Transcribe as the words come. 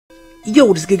Yo,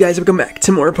 what is good, guys? Welcome back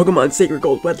to more Pokemon Sacred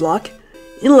Gold Wedlocke.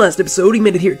 In the last episode, we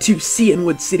made it here to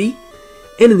Cianwood City,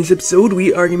 and in this episode,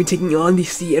 we are going to be taking on the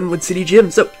Cianwood City Gym.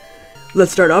 So,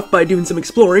 let's start off by doing some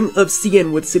exploring of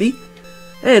Cianwood City.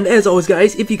 And as always,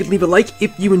 guys, if you could leave a like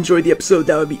if you enjoyed the episode,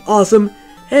 that would be awesome.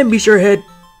 And be sure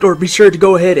to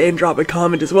go ahead and drop a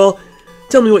comment as well.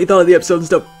 Tell me what you thought of the episode and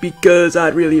stuff, because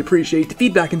I'd really appreciate the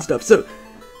feedback and stuff. So,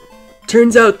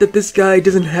 turns out that this guy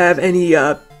doesn't have any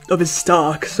of his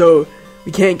stock, so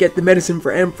we can't get the medicine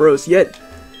for Ampharos yet.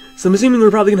 So I'm assuming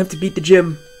we're probably gonna have to beat the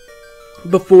gym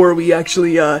before we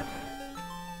actually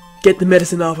get the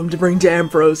medicine off him to bring to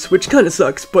Ampharos, which kind of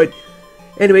sucks. But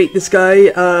anyway, this guy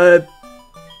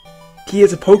he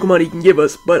has a Pokemon he can give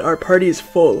us, but our party is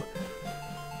full.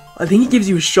 I think he gives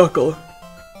you a Shuckle,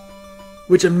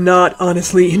 which I'm not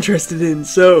honestly interested in,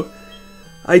 so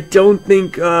I don't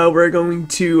think we're going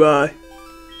to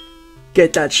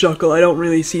get that Shuckle. I don't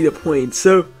really see the point.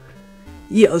 So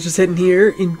yeah, let's just head in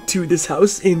here into this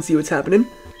house and see what's happening.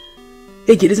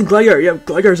 Hey kid, isn't Gligar? Yeah,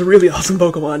 Gligar's a really awesome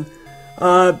Pokemon.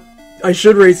 I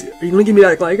should raise... Are you gonna give me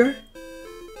that Gligar?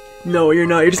 No, you're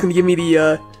not. You're just gonna give me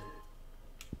the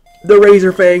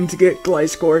Razor Fang to get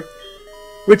Gliscor.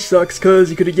 Which sucks, cause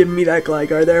you could've given me that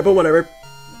Gligar there, but whatever.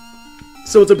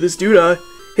 So what's up with this dude?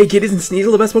 Hey kid, isn't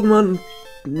Sneasel the best Pokemon?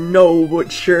 No,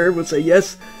 but sure, we'll say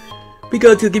yes.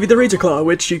 Because he'll give you the Razor Claw,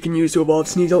 which you can use to evolve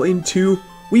Sneasel into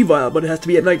Weavile, but it has to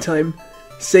be at nighttime.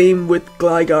 Same with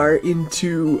Gligar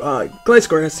into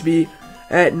Gliscor has to be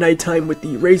at nighttime with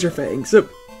the Razor Fang. So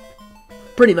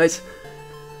pretty nice.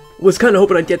 Was kind of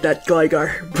hoping I'd get that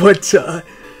Gligar, but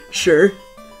sure.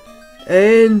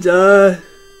 And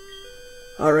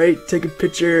alright, take a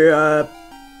picture.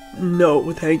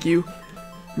 No, thank you.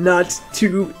 Not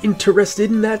too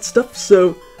interested in that stuff.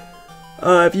 So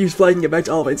if you use Fly, you can get back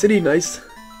to Olivine City. Nice.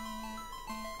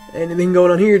 Anything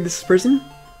going on here? This person?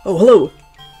 Oh, hello!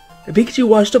 A Pikachu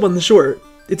washed up on the shore.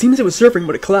 It seems it was surfing,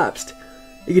 but it collapsed.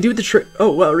 You could do with the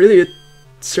oh, wow, really? A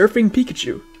surfing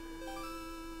Pikachu?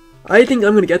 I think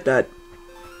I'm gonna get that.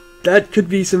 That could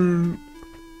be some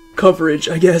coverage,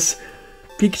 I guess.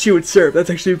 Pikachu would surf. That's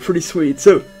actually pretty sweet.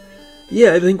 So,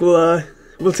 yeah, I think we'll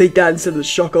take that instead of the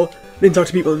Shuckle. I didn't talk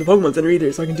to people in the Pokemon Center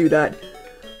either, so I can do that.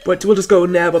 But we'll just go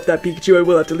nab up that Pikachu. I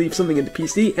will have to leave something in the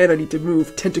PC, and I need to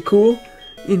move Tentacool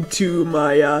into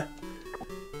my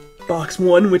box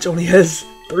 1, which only has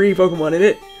 3 Pokemon in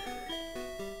it.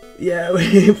 Yeah,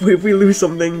 if we lose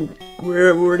something,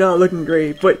 we're not looking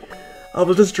great. But I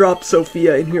will just drop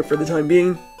Sophia in here for the time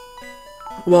being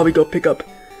while we go pick up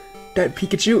that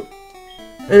Pikachu,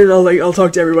 and I'll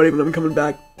talk to everybody when I'm coming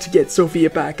back to get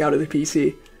Sophia back out of the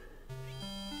PC.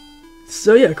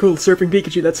 So yeah, cool, surfing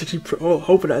Pikachu. That's actually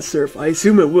hope it has surf. I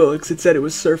assume it will, because it said it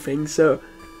was surfing. So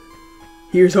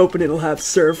here's hoping it'll have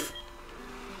surf.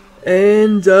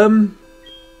 And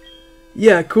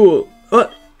yeah, cool.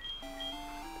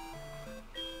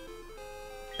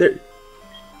 There,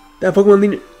 that Pokemon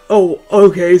leader. Oh,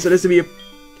 okay. So it has to be a.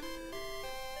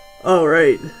 All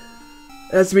right.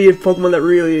 It has to be a Pokemon that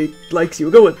really likes you.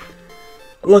 We'll go with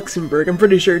Luxembourg. I'm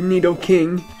pretty sure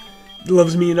Nidoking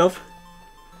loves me enough.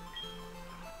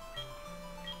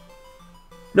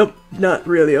 Nope, not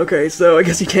really. Okay, so I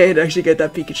guess you can't actually get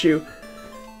that Pikachu.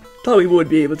 Thought we would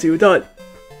be able to.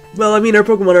 Well, I mean, our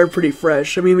Pokemon are pretty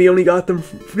fresh. I mean, we only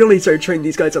started training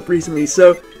these guys up recently,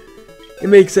 so it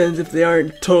makes sense if they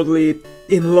aren't totally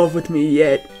in love with me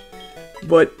yet.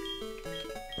 But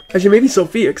actually, maybe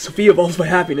Sophia, because Sophia evolves by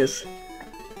happiness.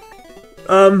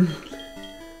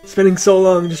 Spending so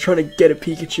long just trying to get a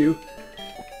Pikachu.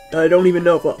 I don't even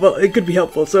know if, well, it could be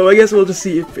helpful, so I guess we'll just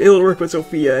see if it'll work with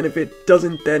Sophia, and if it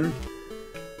doesn't, then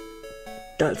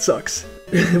that sucks.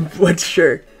 But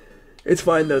sure, it's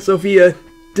fine though. Sophia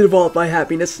did evolve by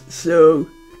happiness, so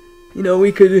you know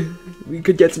we could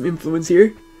get some influence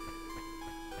here.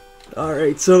 All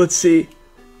right, so let's see.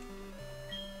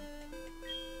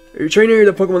 Are you trainer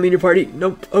the Pokemon leader party?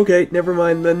 Nope. Okay, never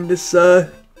mind then. This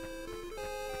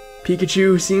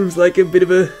Pikachu seems like a bit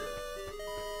of a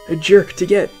jerk to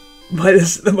get by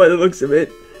the looks of it.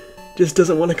 Just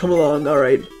doesn't want to come along. All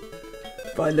right,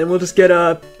 fine. Then we'll just get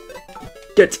our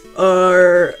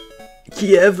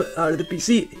Kiev out of the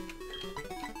PC.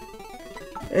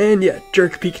 And yeah,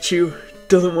 jerk Pikachu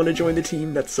doesn't want to join the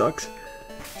team. That sucks.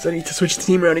 So I need to switch the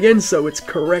team around again, so it's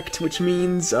correct, which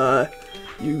means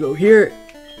you go here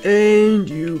and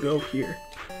you go here.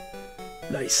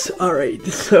 Nice. All right.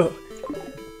 So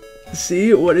let's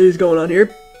see what is going on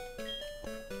here.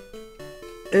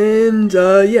 And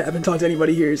yeah, I haven't talked to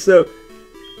anybody here. So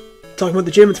talking about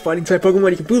the gym, it's fighting type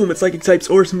Pokemon. You can fool them with psychic types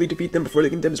or simply defeat them before they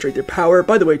can demonstrate their power.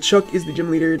 By the way, Chuck is the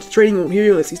gym leader. Its training won't hear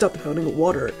you unless you stop the pounding of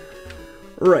water.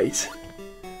 Right.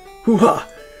 Hoo-ha!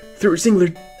 Through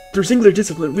singular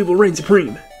discipline, we will reign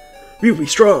supreme. We will be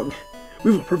strong. We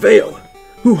will prevail.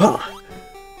 Hoo-ha!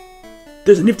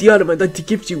 There's a nifty item I'd like to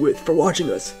gift you with for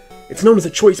watching us. It's known as a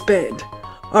choice band.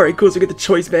 Alright, cool, so we get the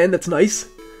choice band, that's nice.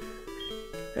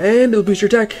 And it'll boost your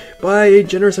attack by a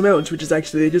generous amount, which is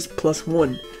actually just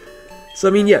 +1. So,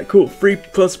 I mean, yeah, cool. Free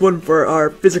 +1 for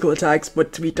our physical attacks,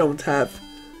 but we don't have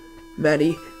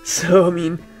many. So, I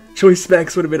mean, choice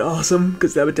specs would have been awesome,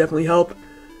 because that would definitely help.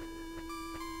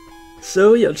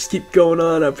 So, yeah, just keep going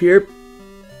on up here.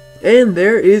 And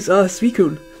there is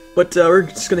Suicune. But we're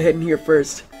just going to head in here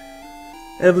first.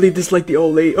 And I believe this is like the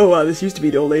old lady. Oh, wow, this used to be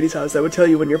the old lady's house. That would tell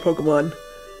you when your Pokemon.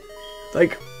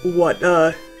 Like, what?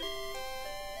 Oh,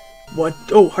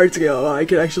 heart scale. Oh, I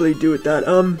could actually do with that.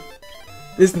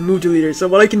 This is the move deleter. So,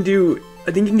 what I can do.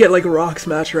 I think you can get like a rock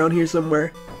smash around here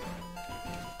somewhere.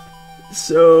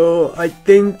 So, I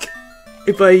think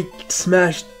if I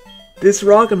smash this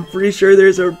rock, I'm pretty sure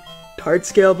there's a heart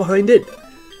scale behind it.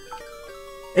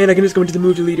 And I can just go into the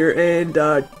move deleter and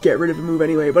get rid of the move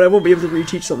anyway, but I won't be able to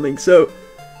reteach something, so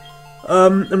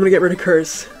I'm gonna get rid of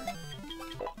Curse.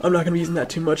 I'm not gonna be using that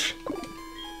too much.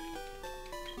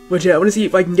 But yeah, I wanna see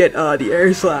if I can get the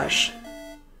Air Slash.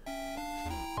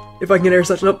 If I can get Air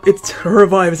Slash, nope, it's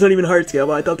Revive, it's not even Heart Scale,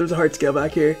 but I thought there was a Heart Scale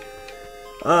back here.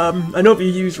 I know if you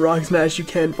use Rock Smash, you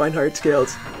can find Heart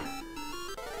Scales.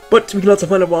 But we can also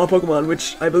find a wild Pokemon,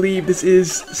 which I believe this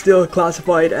is still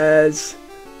classified as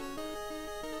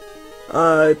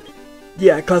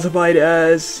classified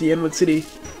as Cianwood City.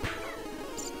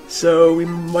 So we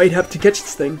might have to catch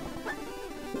this thing.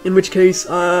 In which case,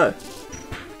 I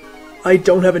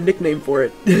don't have a nickname for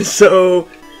it. So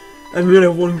I'm gonna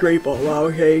have one Great Ball. Wow,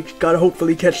 okay. Gotta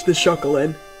hopefully catch this Shuckle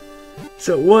then.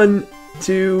 So 1,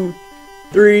 2,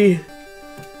 3.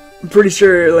 I'm pretty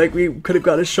sure like we could have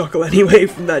got a Shuckle anyway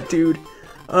from that dude.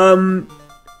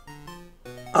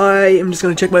 I am just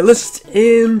going to check my list,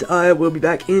 and I will be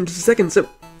back in just a second, so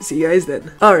see you guys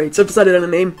then. Alright, so I've decided on a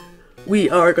name. We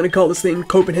are going to call this thing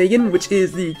Copenhagen, which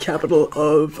is the capital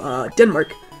of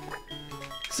Denmark.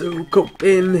 So,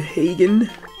 Copenhagen.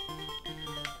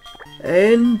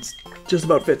 And just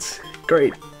about fits.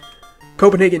 Great.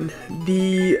 Copenhagen,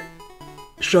 the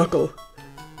Shuckle.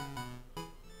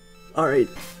 Alright.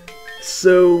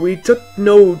 So, we took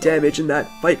no damage in that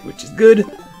fight, which is good.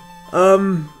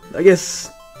 I guess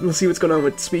we'll see what's going on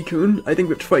with Suicune. I think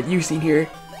we have to fight Usain here.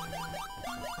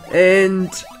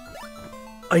 And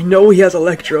I know he has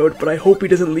Electrode, but I hope he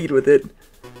doesn't lead with it.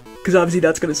 Because obviously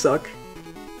that's going to suck.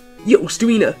 Yo,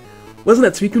 Stuina! Wasn't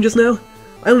that Suicune just now?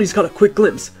 I only just caught a quick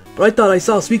glimpse, but I thought I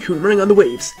saw Suicune running on the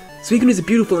waves. Suicune is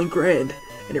beautiful and grand,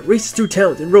 and it races through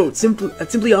towns and roads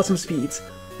at simply awesome speeds.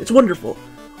 It's wonderful.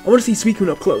 I want to see Suicune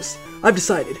up close. I've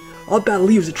decided. I'll battle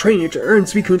you as a trainer to earn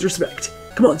Suicune's respect.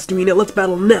 Come on, Stuina, let's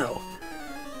battle now.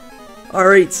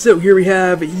 Alright, so here we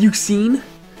have Usain.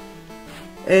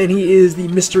 And he is the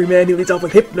mystery man. He leads off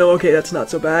with Hypno. Okay, that's not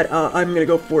so bad. I'm gonna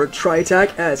go for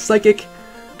Tri-Attack as Psychic.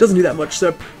 Doesn't do that much,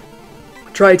 so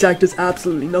Tri-Attack does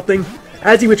absolutely nothing.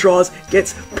 As he withdraws,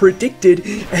 gets predicted,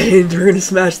 and we're gonna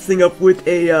smash this thing up with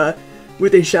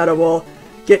a Shadow Ball.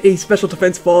 Get a special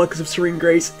defense fall because of Serene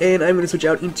Grace, and I'm gonna switch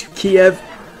out into Kiev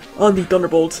on the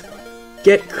Thunderbolt.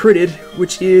 Get critted,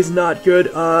 which is not good.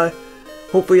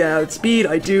 Hopefully I have speed,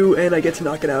 I do, and I get to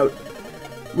knock it out,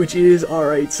 which is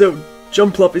alright. So,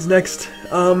 Jumpluff is next.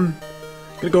 Gonna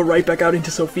go right back out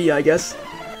into Sophia, I guess.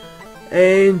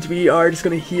 And we are just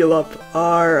gonna heal up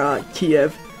our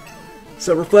Kiev.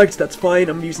 So Reflect, that's fine,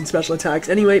 I'm using special attacks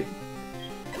anyway.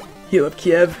 Heal up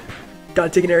Kiev. Gotta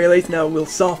take an Aerial Ace, now we'll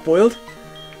Soft Boiled.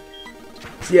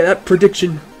 So yeah, that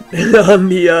prediction on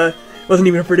the, wasn't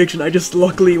even a prediction, I just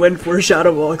luckily went for a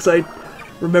Shadow Ball because I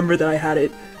remember that I had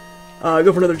it.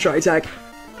 Go for another Tri-Attack,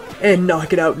 and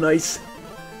knock it out nice.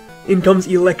 In comes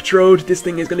Electrode, this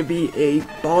thing is going to be a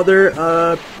bother.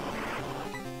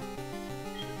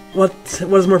 What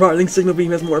has more power? I think Signal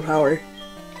Beam has more power.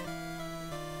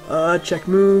 Check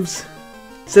moves.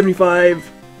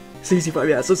 75, 65,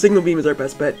 yeah, so Signal Beam is our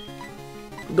best bet.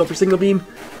 Go for Signal Beam.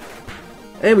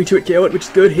 And we 2-hit KO it, which is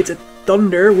good. Hits a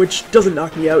Thunder, which doesn't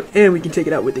knock me out, and we can take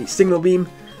it out with a Signal Beam.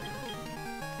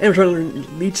 And we're trying to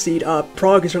learn Leech Seed.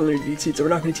 Prague is trying to learn Leech Seed, so we're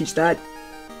not going to teach that.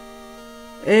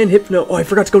 And Hypno. Oh, I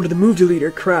forgot to go to the move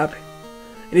deleter. Crap.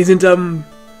 It isn't, thing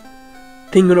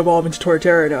gonna evolve into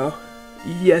Torterra now?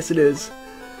 Yes, it is.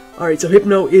 Alright, so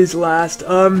Hypno is last.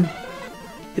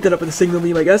 Hit that up with a Signal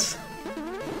Beam, I guess.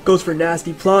 Goes for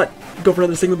Nasty Plot. Go for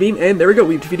another Signal Beam, and there we go.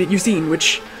 We've defeated Usain,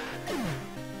 which...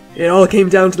 It all came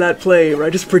down to that play where I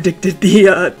just predicted the,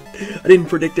 I didn't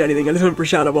predict anything. I just went for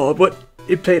Shadow Ball, but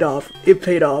it paid off. It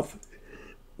paid off.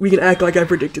 we can act like I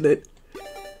predicted it.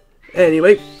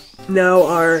 Anyway, now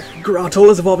our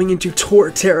Grottle is evolving into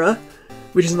Torterra,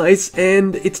 which is nice,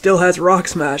 and it still has Rock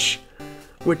Smash,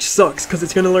 which sucks, because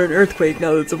it's going to learn Earthquake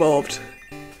now that it's evolved.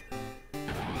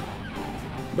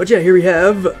 But yeah, here we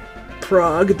have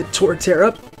Prague, the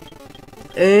Torterra,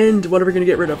 and what are we going to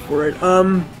get rid of for it?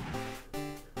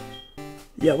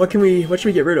 Yeah, what should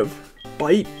we get rid of?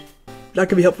 Bite? That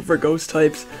could be helpful for ghost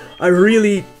types. I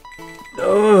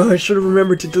should have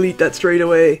remembered to delete that straight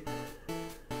away.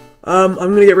 I'm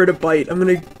gonna get rid of Bite. I'm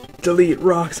gonna delete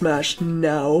Rock Smash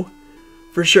now.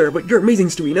 For sure, but you're amazing,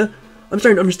 Stuina. I'm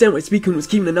starting to understand why Suicune was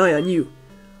keeping an eye on you.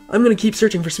 I'm gonna keep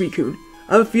searching for Suicune.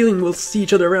 I have a feeling we'll see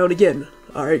each other around again.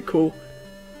 Alright, cool.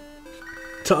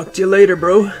 Talk to you later,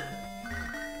 bro.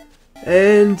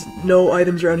 And no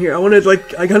items around here. I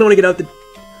kinda wanna get out the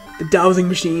dowsing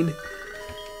machine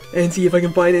and see if I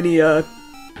can find any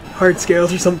heart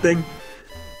scales or something,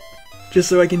 just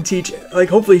so I can teach,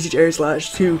 hopefully teach Air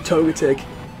Slash to Togetic,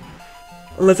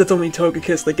 unless that's only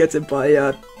Togekiss that gets it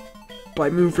by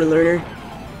move for learner.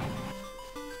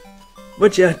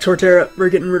 But yeah, Torterra, we're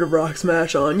getting rid of Rock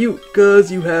Smash on you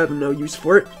because you have no use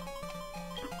for it.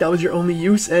 That was your only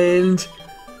use, and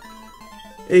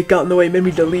it got in the way, made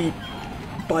me delete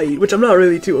Bite, which I'm not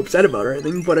really too upset about or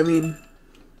anything, but I mean,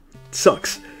 it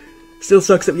sucks. Still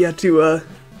sucks that we had to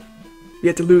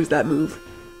lose that move.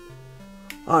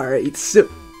 Alright, so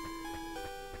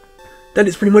that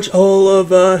is pretty much all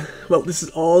of, well, this is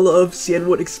all of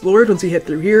Cianwood explored once we hit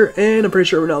through here, and I'm pretty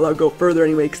sure we're not allowed to go further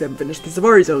anyway because I haven't finished the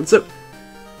Safari Zone, so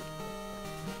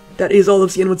that is all of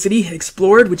Cianwood City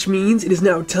explored, which means it is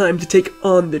now time to take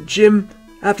on the gym.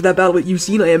 After that battle with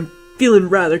Ucine, I am feeling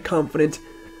rather confident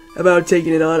about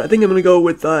taking it on. I think I'm gonna go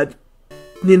with,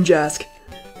 Ninjask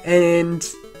and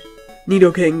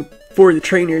Nidoking for the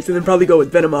trainers, and then probably go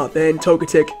with Venomoth and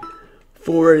Togetic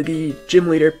for the gym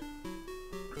leader.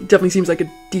 It definitely seems like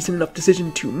a decent enough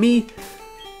decision to me.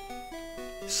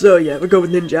 So yeah, we'll go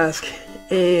with Ninjask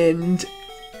and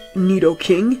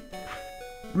Nidoking.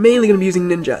 Mainly gonna be using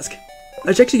Ninjask.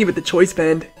 I should actually give it the Choice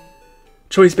Band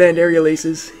Aerial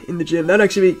Aces in the gym. That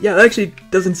actually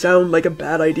doesn't sound like a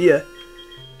bad idea.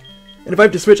 And if I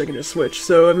have to switch, I can just switch.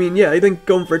 So, I mean, yeah, I think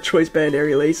going for a Choice Band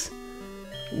Aerial Ace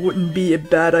wouldn't be a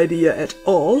bad idea at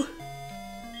all.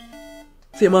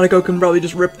 See, Monaco can probably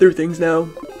just rip through things now.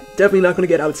 Definitely not going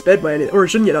to get outsped by anything, or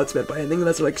shouldn't get outsped by anything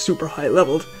unless they're like super high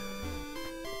leveled.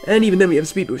 And even then we have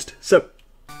Speed Boost, so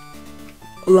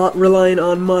a lot relying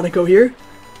on Monaco here.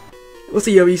 We'll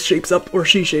see how he shapes up, or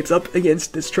she shapes up,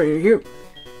 against this trainer here.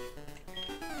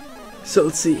 So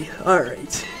let's see,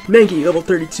 alright. Mankey, level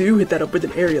 32, hit that up with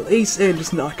an Aerial Ace, and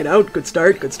just knock it out. Good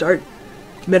start, good start.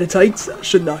 Metatites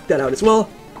should knock that out as well.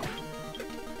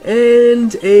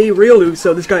 And a Riolu,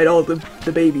 so this guy had all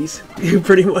the babies,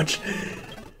 pretty much.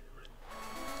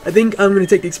 I think I'm going to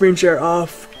take the experience share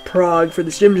off Prague for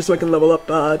this gym, just so I can level up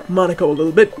Monaco a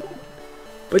little bit.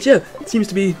 But yeah, it seems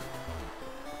to be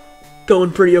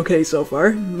going pretty okay so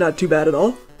far. Not too bad at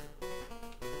all.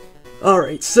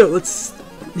 Alright, so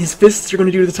his fists are going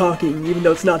to do the talking, even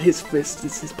though it's not his fists,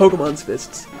 it's his Pokemon's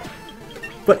fists.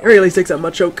 But Aerial Ace takes out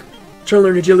Machoke. Trying to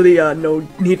learn Agility, no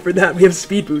need for that. We have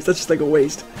Speed Boost, that's just like a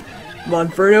waste.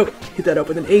 Monferno, hit that up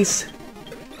with an Ace.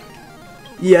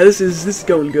 Yeah, this is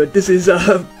going good. This is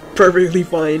perfectly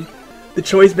fine. The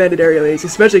Choice Banded Aerial Ace,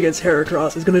 especially against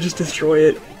Heracross, is going to just destroy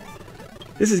it.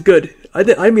 This is good. I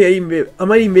might even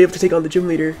be able to take on the gym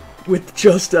leader with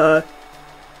just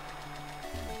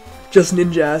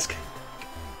Ninjask.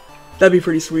 That'd be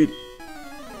pretty sweet.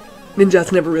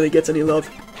 Ninjask never really gets any love.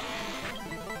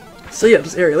 So yeah,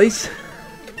 just Aerial Ace.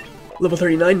 Level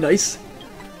 39, nice.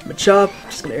 Machop,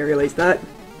 just gonna Aerial Ace that.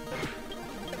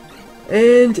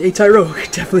 And a Tyro,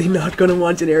 definitely not gonna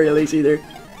want an Aerial Ace either.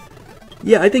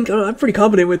 Yeah, I think I'm pretty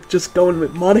confident with just going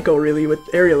with Monaco, really, with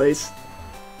Aerial Ace.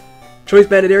 Choice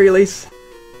Banded Aerial Ace.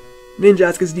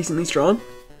 Ninjask is decently strong.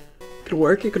 Could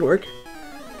work, it could work.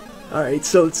 Alright,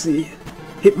 so let's see.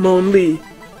 Hitmonlee.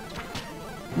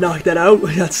 Knock that out,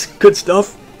 that's good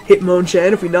stuff.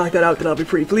 Hitmonchan, if we knock that out, then I'll be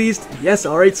pretty pleased. Yes,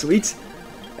 alright, sweet.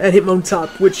 And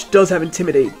Hitmontop, which does have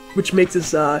Intimidate, which makes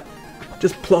us,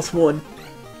 just +1.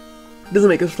 It doesn't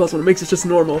make us +1, it makes us just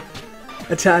normal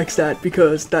attack stat,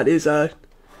 because that is,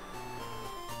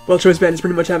 well, Choice Band is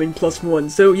pretty much having +1.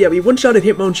 So, yeah, we one-shotted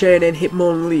Hitmonchan and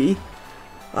Hitmonlee.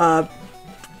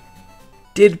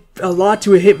 Did a lot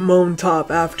to a Hitmontop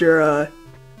after,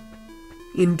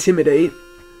 Intimidate.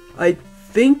 I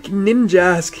think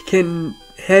Ninjask can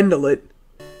handle it.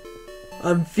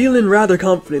 I'm feeling rather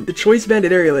confident. The Choice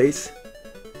Banded Aerial Ace.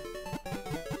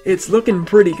 It's looking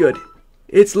pretty good.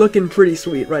 It's looking pretty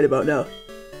sweet right about now.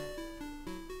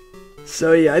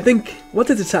 So yeah, I think, what's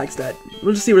its attack stat?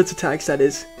 We'll just see what its attack stat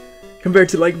is, compared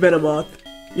to like Venomoth,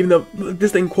 even though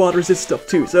this thing quad resists stuff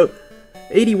too. So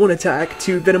 81 attack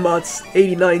to Venomoth's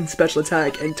 89 special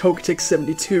attack and Togetic's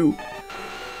 72.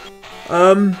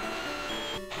 I'm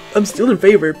still in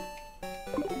favor.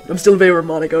 I'm still in favor of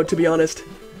Monaco, to be honest.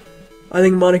 I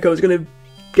think Monaco is gonna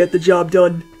get the job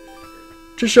done.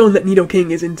 Just showing that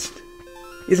Nidoking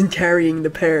isn't carrying the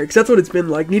pair, because that's what it's been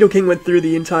like. Nidoking went through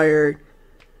the entire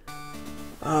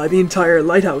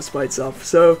lighthouse by itself,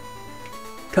 so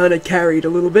kind of carried a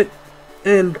little bit.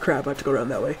 And crap, I have to go around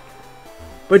that way.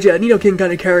 But yeah, Nidoking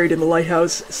kind of carried in the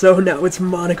lighthouse, so now it's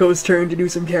Monaco's turn to do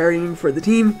some carrying for the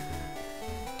team.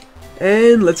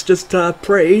 And let's just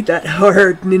pray that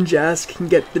our Ninjask can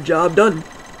get the job done.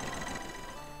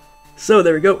 So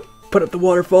there we go. Put up the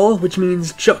waterfall, which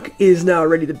means Chuck is now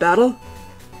ready to battle.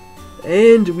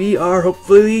 And we are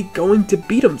hopefully going to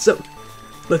beat him, so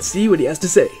let's see what he has to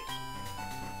say.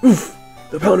 Oof!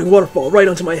 The pounding waterfall right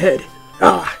onto my head.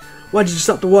 Ah! Why did you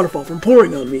stop the waterfall from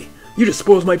pouring on me? You just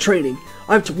spoiled my training.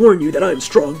 I have to warn you that I am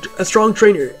a strong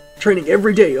trainer, training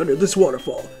every day under this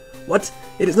waterfall. What?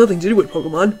 It has nothing to do with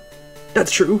Pokemon.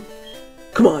 That's true.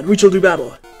 Come on, we shall do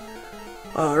battle.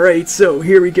 Alright, so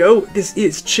here we go. This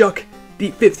is Chuck,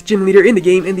 the 5th gym leader in the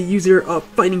game and the user of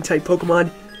fighting type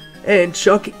Pokemon. And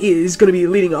Chuck is going to be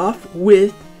leading off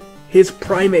with his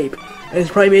Primeape. And his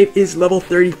Primeape is level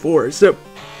 34. So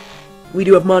we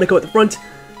do have Monaco at the front,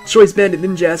 Choice Banded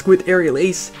Ninjask with Aerial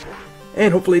Ace.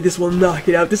 And hopefully this will knock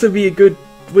it out. This will be a good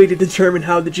way to determine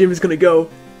how the gym is going to go.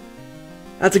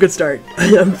 That's a good start.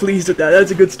 I'm pleased with that.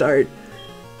 That's a good start.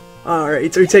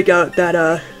 Alright, so we take out that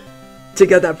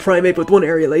Primeape with 1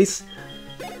 Aerial Ace.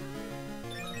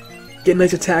 Get a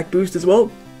nice attack boost as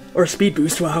well. Or speed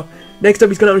boost, wow. Next up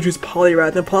he's gonna introduce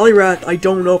Poliwrath. Now Poliwrath, I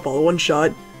don't know if I'll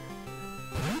one-shot,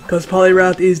 because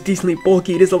Poliwrath is decently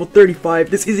bulky. It is level 35.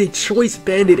 This is a Choice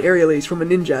Banded Aerial Ace from a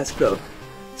Ninjask though.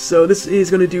 So this is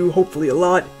gonna do hopefully a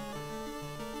lot.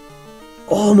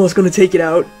 Almost gonna take it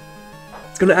out.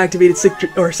 It's gonna activate its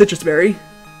Citrus Berry.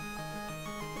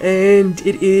 And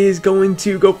it is going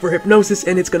to go for Hypnosis,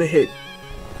 and it's going to hit.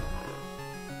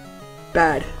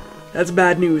 Bad. That's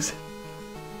bad news.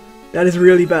 That is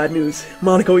really bad news.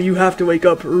 Monaco, you have to wake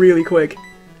up really quick.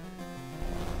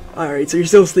 Alright, so you're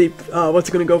still asleep. What's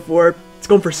it going to go for? It's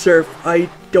going for Surf. I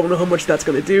don't know how much that's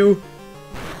going to do.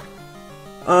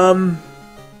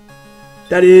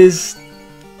 That is...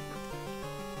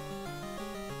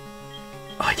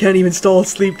 I can't even stall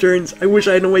sleep turns. I wish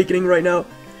I had an Awakening right now.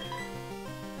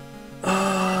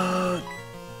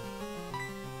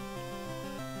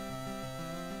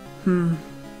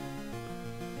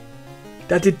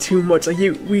 That did too much. Like,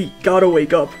 we gotta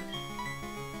wake up.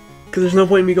 Because there's no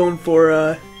point in me going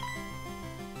for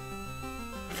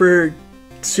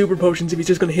super potions if he's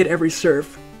just gonna hit every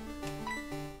Surf.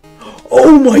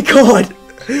 Oh my god!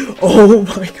 Oh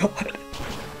my god!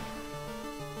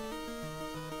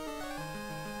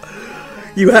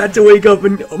 You had to wake up,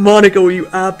 and Monaco, you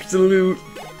absolute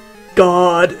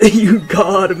god. You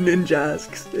god of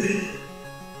Ninjasks.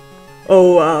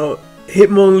 Oh wow.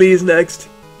 Hitmonlee is next.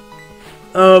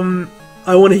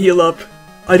 I want to heal up.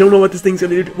 I don't know what this thing's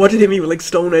gonna do. Watch it hit me with like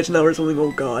Stone Edge now or something.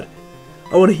 Oh god.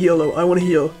 I want to heal though. I want to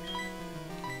heal.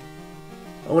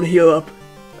 I want to heal up.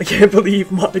 I can't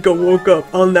believe Monaco woke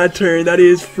up on that turn. That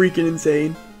is freaking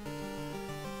insane.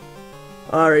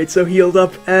 Alright, so healed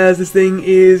up as this thing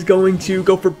is going to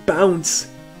go for Bounce.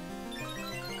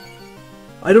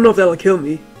 I don't know if that'll kill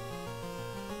me.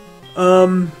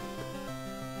 I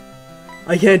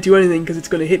can't do anything because it's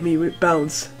going to hit me with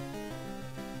Bounce.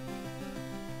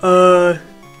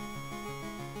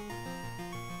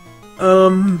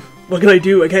 What can I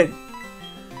do? I can't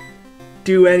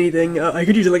do anything. I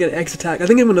could use like an X attack. I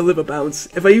think I'm going to live a Bounce.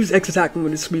 If I use X attack, I'm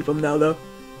going to sweep him now though.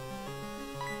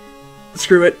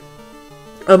 Screw it.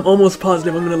 I'm almost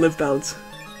positive I'm going to live Bounce.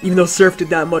 Even though Surf did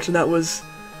that much and that was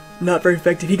not very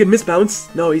effective. He could miss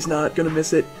Bounce. No, he's not going to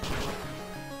miss it.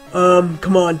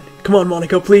 Come on. Come on,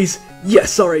 Monaco, please.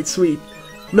 Yes, alright, sweet.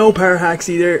 No power hacks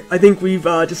either. I think we've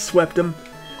just swept him.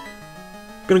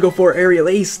 Gonna go for Aerial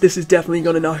Ace. This is definitely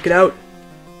gonna knock it out.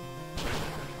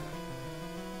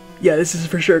 Yeah, this is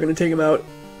for sure gonna take him out.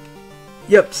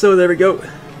 Yep, so there we go.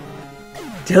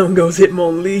 Down goes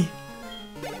Hitmonlee.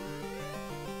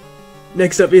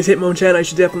 Next up is Hitmonchan. I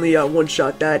should definitely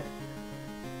one-shot that.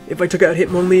 If I took out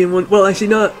Hitmonlee in one... Well, actually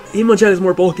not. Hitmonchan is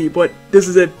more bulky, but this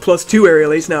is a +2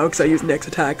 Aerial Ace now because I used Next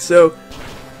Attack, so...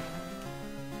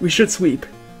 we should sweep.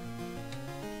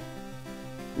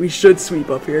 We should sweep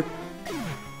up here.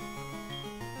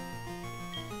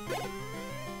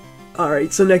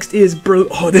 Alright, so next is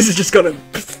Oh, this is just gonna...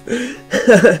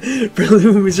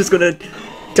 Breloom is just gonna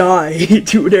die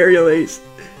to an aerial ace.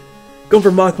 Going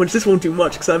for Mach Punch, this won't do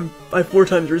much because I 4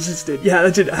 times resisted. Yeah,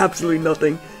 that did absolutely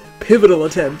nothing. Pivotal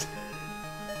attempt.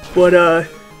 But,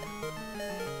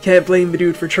 can't blame the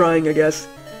dude for trying, I guess.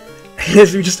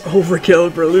 As we just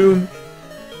overkilled Breloom.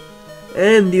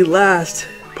 And the last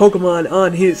Pokemon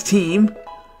on his team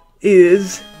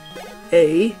is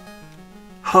a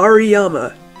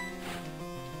Hariyama.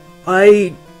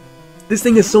 This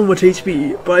thing has so much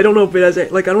HP, but I don't know if it has,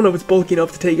 like, I don't know if it's bulky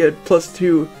enough to take a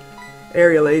 +2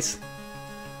 aerial ace.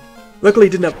 Luckily it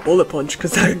didn't have Bullet Punch,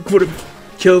 because that would have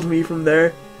killed me from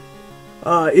there.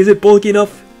 Is it bulky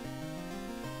enough?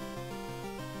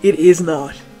 It is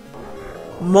not.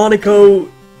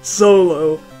 Monaco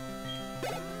Solo.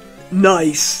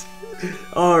 Nice.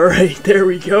 Alright, there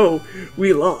we go.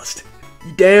 We lost.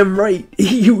 You damn right.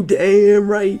 You damn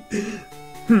right.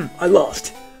 I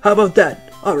lost. How about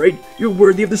that? Alright, you're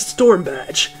worthy of the Storm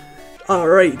Badge.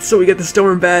 Alright, so we get the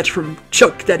Storm Badge from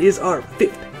Chuck. That is our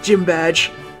 5th gym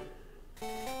badge.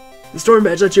 The Storm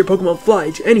Badge lets your Pokemon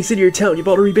fly to any city or town you've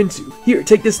already been to. Here,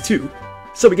 take this too.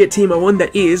 So we get Team 1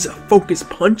 that is Focus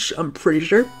Punch, I'm pretty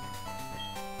sure.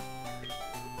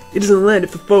 It doesn't land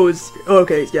if the foe is... Oh,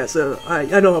 okay, yeah, so I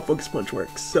know how Focus Punch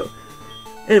works, so...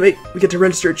 Anyway, we get to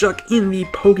register Chuck in the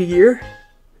Pokegear.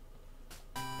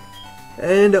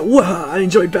 And, wah, I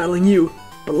enjoyed battling you,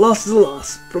 but a loss is a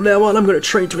loss. From now on, I'm gonna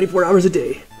train 24 hours a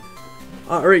day.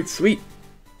 Alright, sweet.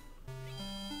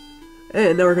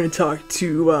 And now we're gonna talk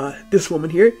to, this woman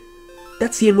here.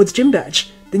 That's Ianwood's gym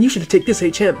badge. Then you should take this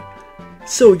HM.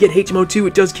 So we get HMO2,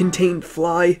 it does contain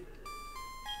Fly.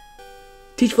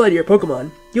 Teach Fly to your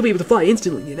Pokemon. You'll be able to fly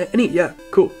instantly. Yeah,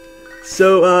 cool.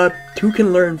 So, who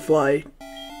can learn Fly?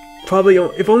 Probably,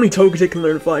 if only Togetic can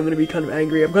learn Fly, I'm gonna be kind of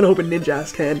angry. I'm kinda hoping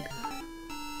Ninjask can.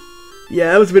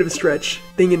 Yeah, that was a bit of a stretch,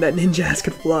 thinking that Ninjask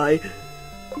could fly.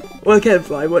 Well, it can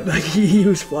fly, but like, he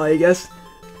used Fly, I guess.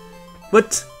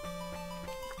 But,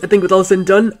 I think with all said and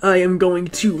done, I am going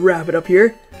to wrap it up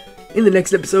here. In the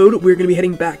next episode, we're going to be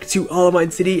heading back to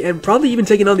Olivine City, and probably even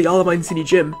taking on the Olivine City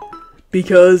gym.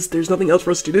 Because there's nothing else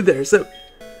for us to do there, so...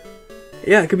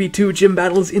 Yeah, it could be 2 gym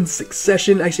battles in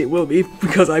succession. Actually, it will be,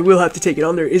 because I will have to take it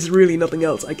on. There is really nothing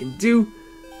else I can do.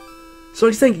 So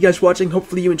I just thank you guys for watching.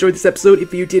 Hopefully you enjoyed this episode.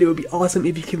 If you did, it would be awesome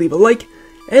if you could leave a like.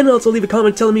 And also leave a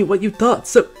comment telling me what you thought.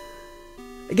 So,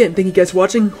 again, thank you guys for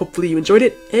watching. Hopefully you enjoyed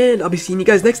it. And I'll be seeing you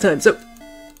guys next time. So,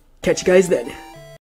 catch you guys then.